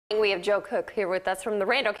We have Joe Cook here with us from the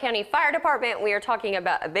Randall County Fire Department. We are talking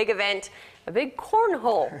about a big event, a big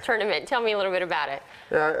cornhole tournament. Tell me a little bit about it.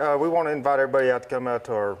 Yeah, we want to invite everybody out to come out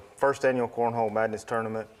to our first annual Cornhole Madness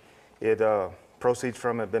tournament. Proceeds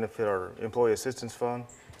from it benefit our Employee Assistance Fund,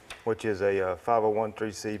 which is a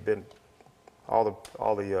 501(c)(3).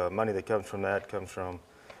 All the money that comes from that comes from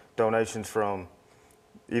donations from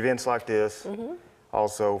events like this,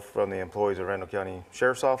 also from the employees of Randall County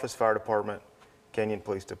Sheriff's Office, Fire Department, Canyon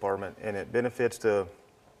Police Department, and it benefits the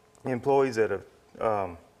employees that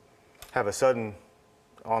have a sudden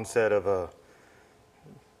onset of a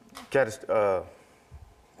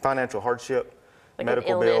financial hardship, like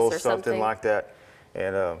medical bills, something like that,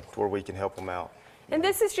 and where we can help them out. And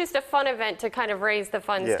this is just a fun event to kind of raise the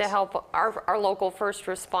funds to help our local first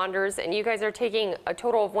responders, and you guys are taking a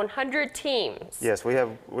total of 100 teams. Yes,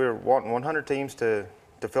 we're wanting 100 teams to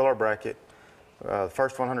fill our bracket. The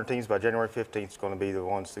first 100 teams by January 15th is going to be the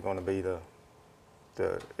ones that are going to be the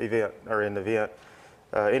event, or in the event.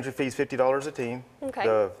 Entry fee is $50 a team. Okay.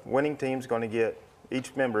 The winning team is going to get,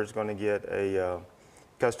 each member is going to get a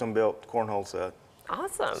custom-built cornhole set.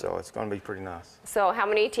 Awesome. So it's going to be pretty nice. So how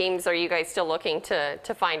many teams are you guys still looking to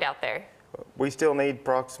find out there? We still need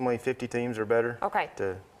approximately 50 teams or better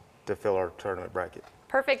to fill our tournament bracket.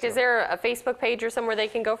 Perfect. So, is there a Facebook page or somewhere they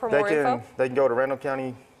can go for more info? They can go to Randall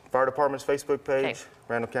County Fire Department's Facebook page,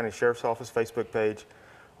 Randall County Sheriff's Office Facebook page,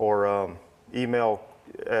 or email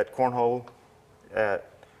at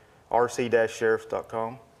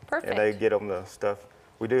cornhole@rc-sheriffs.com. Perfect. And they get them the stuff.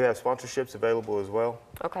 We do have sponsorships available as well.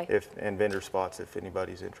 Okay. And vendor spots if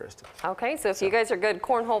anybody's interested. Okay, so if you guys are good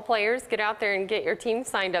cornhole players, get out there and get your team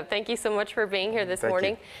signed up. Thank you so much for being here this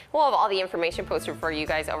morning. We'll have all the information posted for you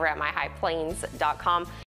guys over at myhighplains.com.